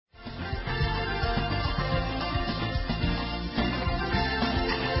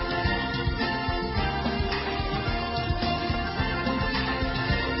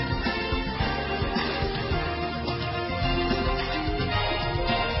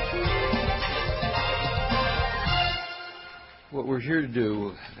we're here to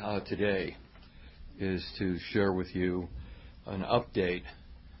do today is to share with you an update,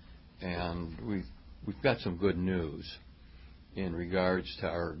 and we've got some good news in regards to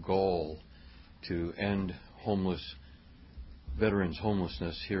our goal to end veterans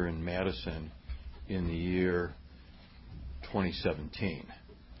homelessness here in Madison in the year 2017.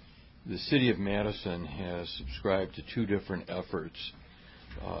 The City of Madison has subscribed to two different efforts,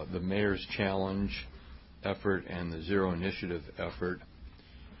 the Mayor's Challenge effort and the Zero Initiative effort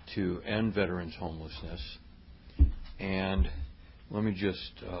to end veterans homelessness. And let me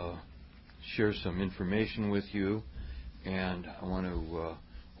just share some information with you, and I want to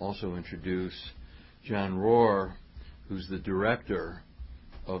also introduce John Rohr, who's the director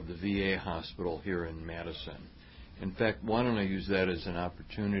of the VA hospital here in Madison. In fact, why don't I use that as an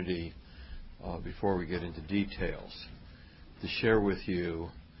opportunity before we get into details to share with you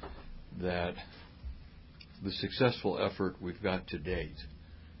that the successful effort we've got to date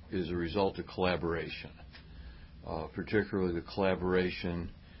is a result of collaboration, particularly the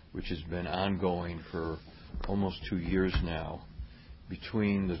collaboration which has been ongoing for almost 2 years now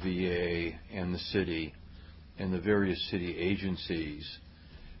between the VA and the city and the various city agencies,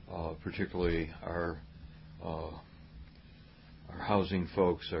 particularly our housing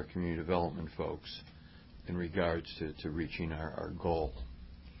folks, our community development folks, in regards to reaching our goal.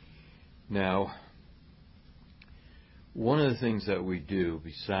 Now, one of the things that we do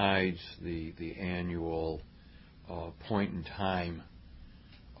besides the annual point in time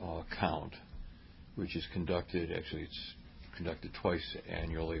count, which is conducted, actually it's conducted twice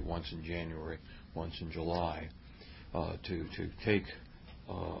annually, once in January, once in July, to take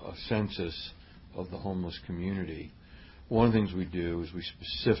a census of the homeless community. One of the things we do is we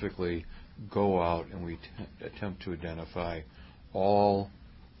specifically go out and we attempt to identify all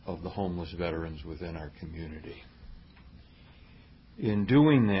of the homeless veterans within our community. In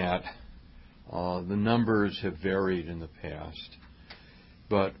doing that, the numbers have varied in the past,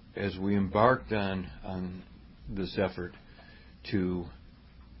 but as we embarked on this effort to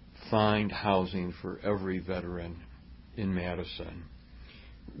find housing for every veteran in Madison,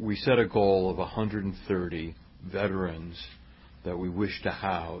 we set a goal of 130 veterans that we wish to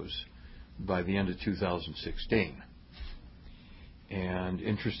house by the end of 2016. And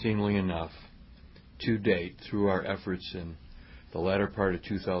interestingly enough, to date, through our efforts in the latter part of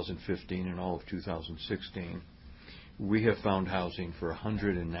 2015 and all of 2016, we have found housing for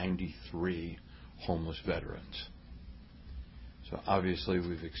 193 homeless veterans. So obviously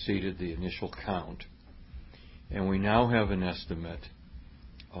we've exceeded the initial count, and we now have an estimate,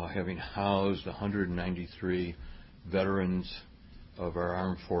 having housed 193 veterans of our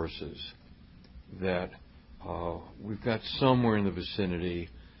armed forces, that we've got somewhere in the vicinity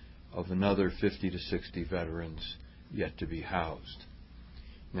of another 50 to 60 veterans yet to be housed.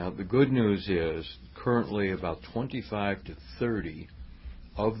 Now, the good news is currently about 25 to 30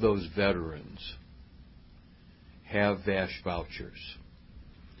 of those veterans have VASH vouchers,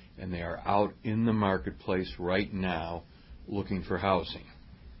 and they are out in the marketplace right now looking for housing.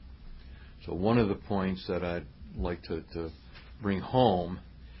 So one of the points that I'd like to bring home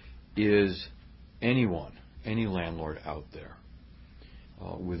is anyone, any landlord out there,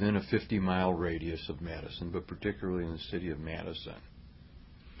 within a 50-mile radius of Madison, but particularly in the city of Madison,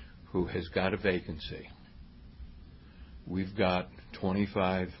 who has got a vacancy. We've got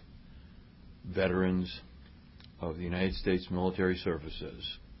 25 veterans of the United States Military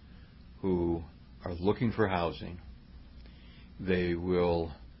Services who are looking for housing. They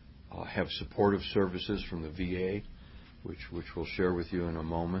will have supportive services from the VA, which we'll share with you in a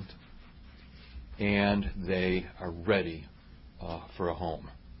moment, and they are ready for a home.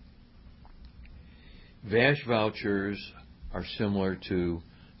 VASH vouchers are similar to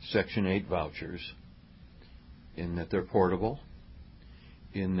Section 8 vouchers in that they're portable,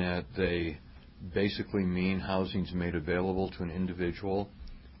 in that they basically mean housing's made available to an individual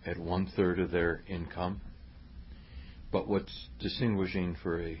at 1/3 of their income. But what's distinguishing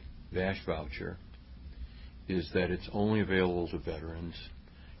for a VASH voucher is that it's only available to veterans,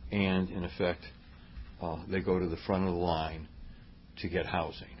 and in effect they go to the front of the line to get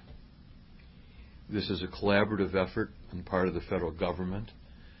housing. This is a collaborative effort on the part of the federal government.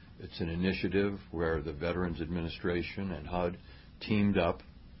 It's an initiative where the Veterans Administration and HUD teamed up,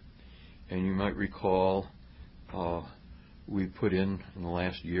 and you might recall we put in the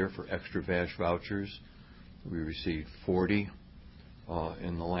last year for extra VASH vouchers. We received 40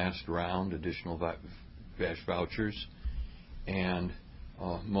 in the last round, additional VASH vouchers, and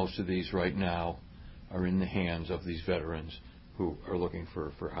most of these right now are in the hands of these veterans who are looking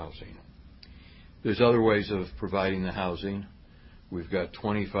for housing. There's other ways of providing the housing. We've got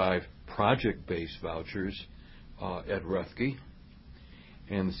 25 project-based vouchers at Ruthke.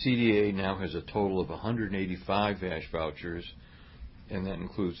 And the CDA now has a total of 185 VASH vouchers, and that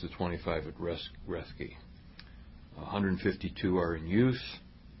includes the 25 at Ruthke. 152 are in use,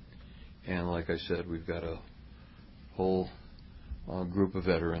 and like I said, we've got a whole group of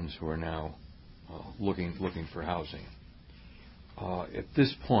veterans who are now looking for housing. At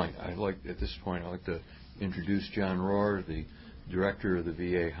this point, I'd like to introduce John Rohr, the director of the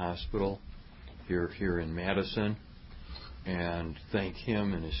VA hospital here in Madison, and thank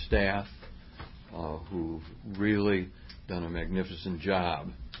him and his staff who've really done a magnificent job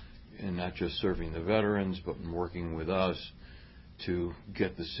in not just serving the veterans, but in working with us to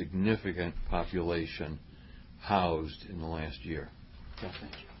get the significant population housed in the last year. Yeah,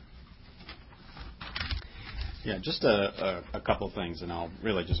 thank you. Yeah, just a couple of things, and I'll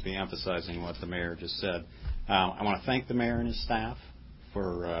really just be emphasizing what the mayor just said. I want to thank the mayor and his staff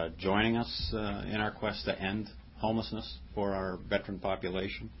for joining us in our quest to end homelessness for our veteran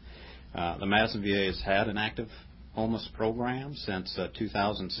population. The Madison VA has had an active homeless program since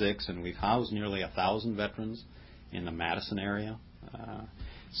 2006, and we've housed nearly 1,000 veterans in the Madison area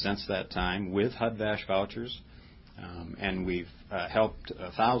since that time with HUD-VASH vouchers. And we've helped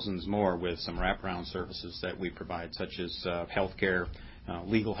thousands more with some wraparound services that we provide, such as health care,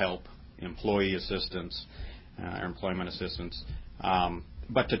 legal help, employee assistance, or employment assistance.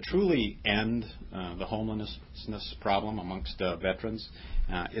 But to truly end the homelessness problem amongst veterans,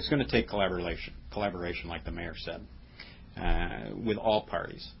 it's going to take collaboration, like the mayor said, with all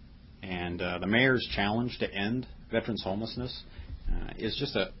parties. And the mayor's challenge to end veterans' homelessness is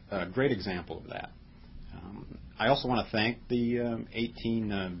just a great example of that. I also want to thank the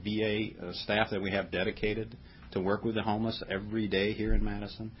 18 VA staff that we have dedicated to work with the homeless every day here in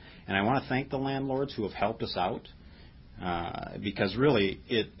Madison. And I want to thank the landlords who have helped us out because really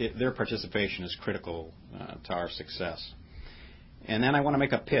their participation is critical to our success. And then I want to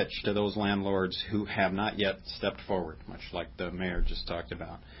make a pitch to those landlords who have not yet stepped forward, much like the mayor just talked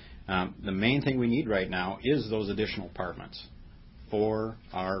about. The main thing we need right now is those additional apartments for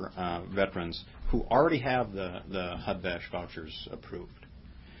our veterans who already have the HUD-VASH vouchers approved.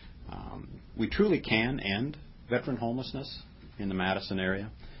 We truly can end veteran homelessness in the Madison area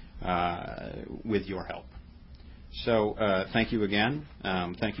with your help. So thank you again.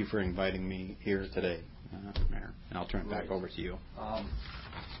 Thank you for inviting me here today, Mayor. And I'll turn it back over to you.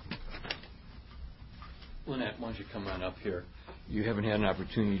 Lynette, why don't you come on up here? You haven't had an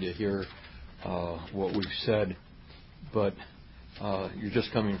opportunity to hear what we've said, but you're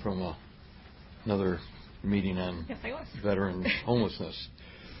just coming from another meeting on veteran homelessness.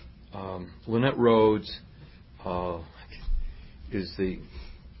 Lynette Rhodes is the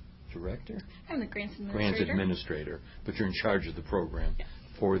director? I'm the grants administrator, but you're in charge of the program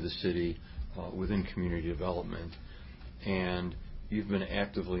for the city within community development. And you've been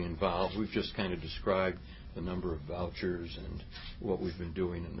actively involved. We've just kind of described the number of vouchers and what we've been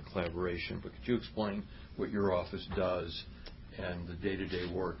doing in the collaboration. But could you explain what your office does and the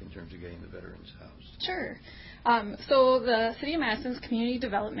day-to-day work in terms of getting the veterans housed? Sure. So the City of Madison's Community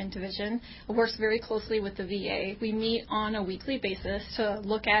Development Division works very closely with the VA. We meet on a weekly basis to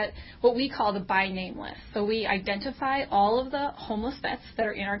look at what we call the by name list. So we identify all of the homeless vets that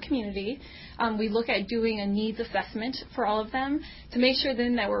are in our community. We look at doing a needs assessment for all of them to make sure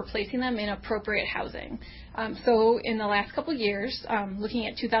then that we're placing them in appropriate housing. So in the last couple years, looking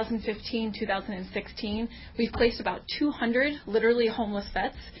at 2015, 2016, we've placed about 200 literally homeless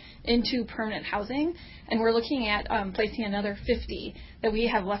vets into permanent housing, and we're looking at placing another 50 that we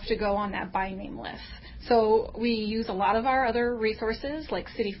have left to go on that by name list. So we use a lot of our other resources like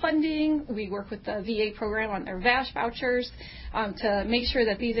city funding. We work with the VA program on their VASH vouchers to make sure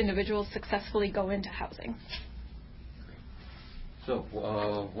that these individuals successfully go into housing. So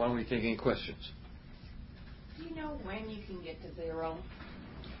why don't we take any questions? Do you know when you can get to zero?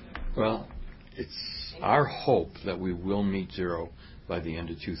 Well, it's our hope that we will meet zero by the end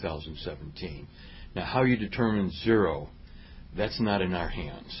of 2017. Now, how you determine zero, that's not in our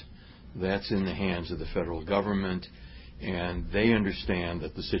hands. That's in the hands of the federal government, and they understand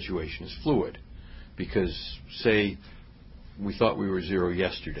that the situation is fluid. Because, say, we thought we were zero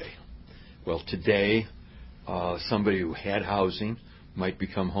yesterday. Well, today, somebody who had housing might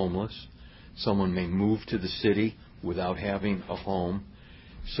become homeless. Someone may move to the city without having a home.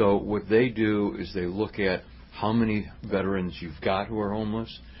 So what they do is they look at how many veterans you've got who are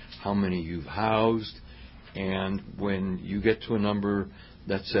homeless, how many you've housed, and when you get to a number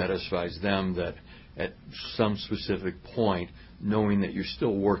that satisfies them, that at some specific point, knowing that you're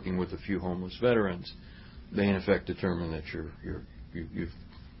still working with a few homeless veterans, they in effect determine that you've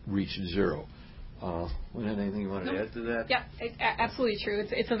reached zero. Lynette, anything you want to add to that? Yeah, absolutely true.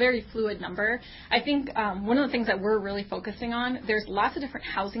 It's a very fluid number. I think one of the things that we're really focusing on, there's lots of different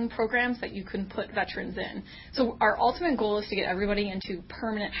housing programs that you can put veterans in. So our ultimate goal is to get everybody into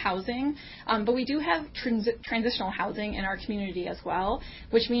permanent housing, but we do have transitional housing in our community as well,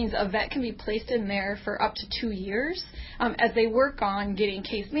 which means a vet can be placed in there for up to 2 years as they work on getting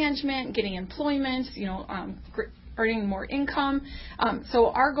case management, getting employment, earning more income. So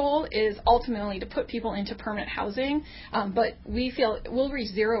our goal is ultimately to put people into permanent housing, but we feel we'll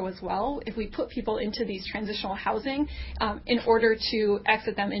reach zero as well if we put people into these transitional housing in order to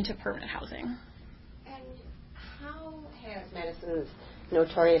exit them into permanent housing. And how has Madison's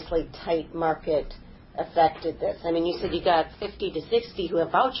notoriously tight market affected this? I mean, you said you got 50 to 60 who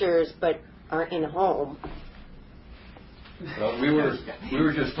have vouchers but aren't in a home. Well, we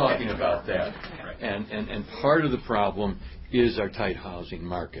were just talking about that, and part of the problem is our tight housing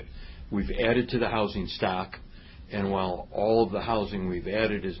market. We've added to the housing stock, and while all of the housing we've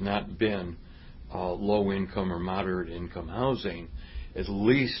added has not been low income or moderate income housing, at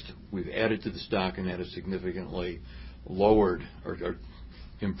least we've added to the stock, and that has significantly lowered or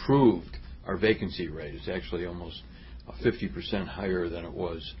improved our vacancy rate. It's actually almost 50% higher than it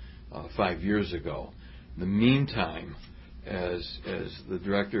was 5 years ago. In the meantime, as the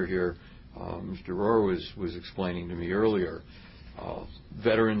director here, Mr. Rohr, was explaining to me earlier,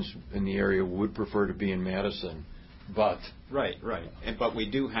 veterans in the area would prefer to be in Madison, but... Right. But we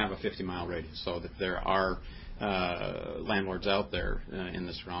do have a 50-mile radius, so that there are landlords out there in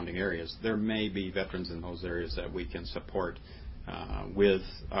the surrounding areas. There may be veterans in those areas that we can support with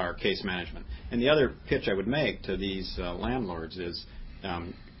our case management. And the other pitch I would make to these landlords is,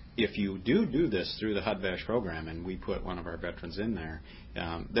 if you do this through the HUD-VASH program, and we put one of our veterans in there,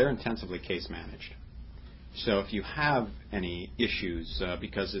 they're intensively case managed. So if you have any issues,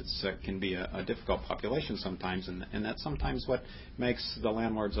 because it can be a difficult population sometimes, and that's sometimes what makes the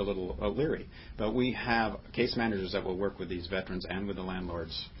landlords a little leery. But we have case managers that will work with these veterans and with the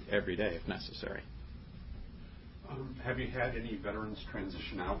landlords every day if necessary. Have you had any veterans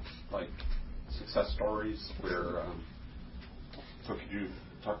transition out, like success stories where, so could you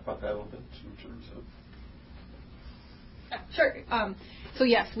talk about that a little bit in terms of? Sure. So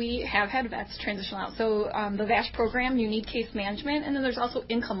yes, we have had vets transition out. So the VASH program, you need case management, and then there's also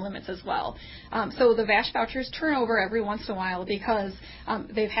income limits as well. So the VASH vouchers turn over every once in a while because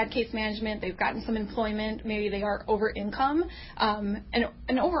they've had case management, they've gotten some employment, maybe they are over income.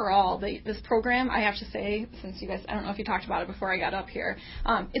 And overall, this program, I have to say, since you guys, I don't know if you talked about it before I got up here,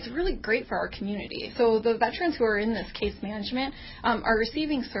 it's really great for our community. So the veterans who are in this case management are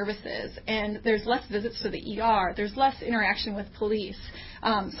receiving services, and there's less visits to the ER, there's less interaction with police.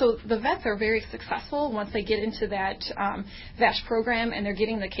 So the vets are very successful once they get into that VASH program and they're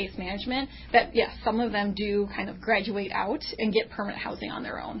getting the case management, that yes, some of them do kind of graduate out and get permanent housing on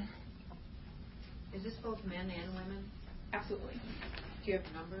their own. Is this both men and women? Absolutely. Do you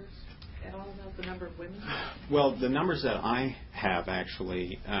have numbers at all about the number of women? Well, the numbers that I have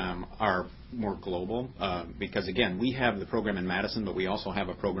actually are more global because, again, we have the program in Madison, but we also have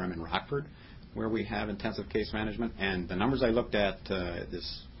a program in Rockford where we have intensive case management. And the numbers I looked at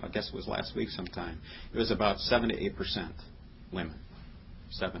I guess it was last week sometime, it was about 7 to 8% women,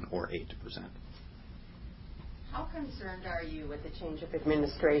 7 or 8%. How concerned are you with the change of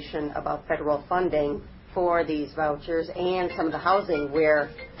administration about federal funding for these vouchers and some of the housing where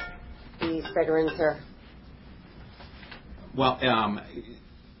these veterans are? Well,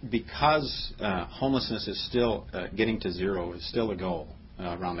 because homelessness is still getting to zero is still a goal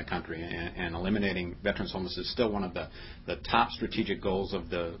around the country, and eliminating veterans homelessness is still one of the top strategic goals of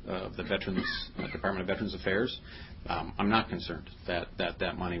the Veterans Department of Veterans Affairs. I'm not concerned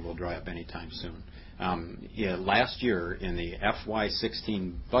that money will dry up anytime soon. Last year in the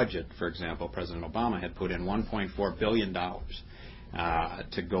FY16 budget, for example, President Obama had put in $1.4 billion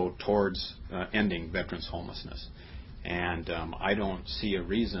to go towards ending veterans homelessness. And I don't see a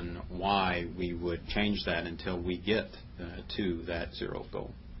reason why we would change that until we get to that zero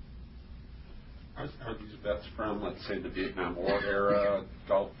goal. Are these vets from, let's say, the Vietnam War era,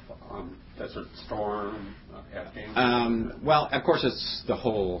 Gulf, Desert Storm, Afghanistan? Well, of course, it's the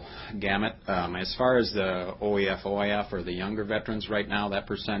whole gamut. As far as the OEF, OIF, or the younger veterans right now, that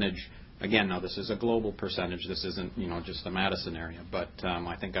percentage, again, no, this is a global percentage. This isn't, just the Madison area. But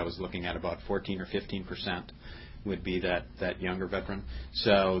I think I was looking at about 14 or 15% would be that younger veteran.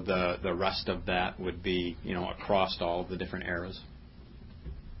 So the rest of that would be, across all of the different eras.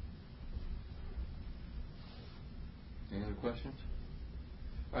 Any other questions?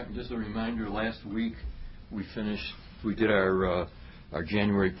 All right, and just a reminder, last week we did our our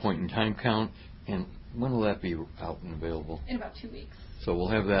January point-in-time count, and when will that be out and available? In about 2 weeks. So we'll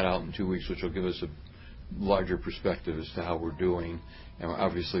have that out in 2 weeks, which will give us a larger perspective as to how we're doing. And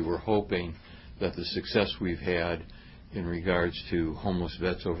obviously we're hoping that the success we've had in regards to homeless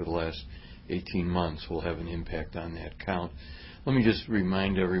vets over the last 18 months will have an impact on that count. Let me just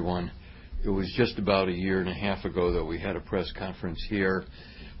remind everyone, it was just about a year and a half ago that we had a press conference here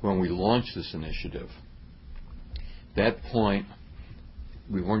when we launched this initiative. At that point,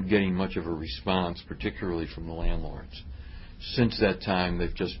 we weren't getting much of a response, particularly from the landlords. Since that time,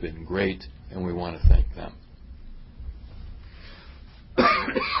 they've just been great, and we want to thank them.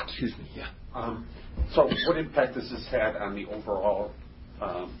 Excuse me, yeah. So what impact has this had on the overall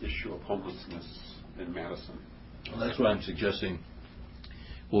issue of homelessness in Madison? Well, that's what I'm suggesting.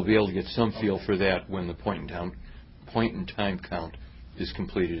 We'll be able to get some feel for that when the point-in-time count is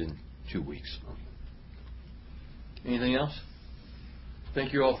completed in 2 weeks. Anything else?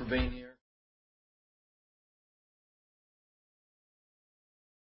 Thank you all for being here.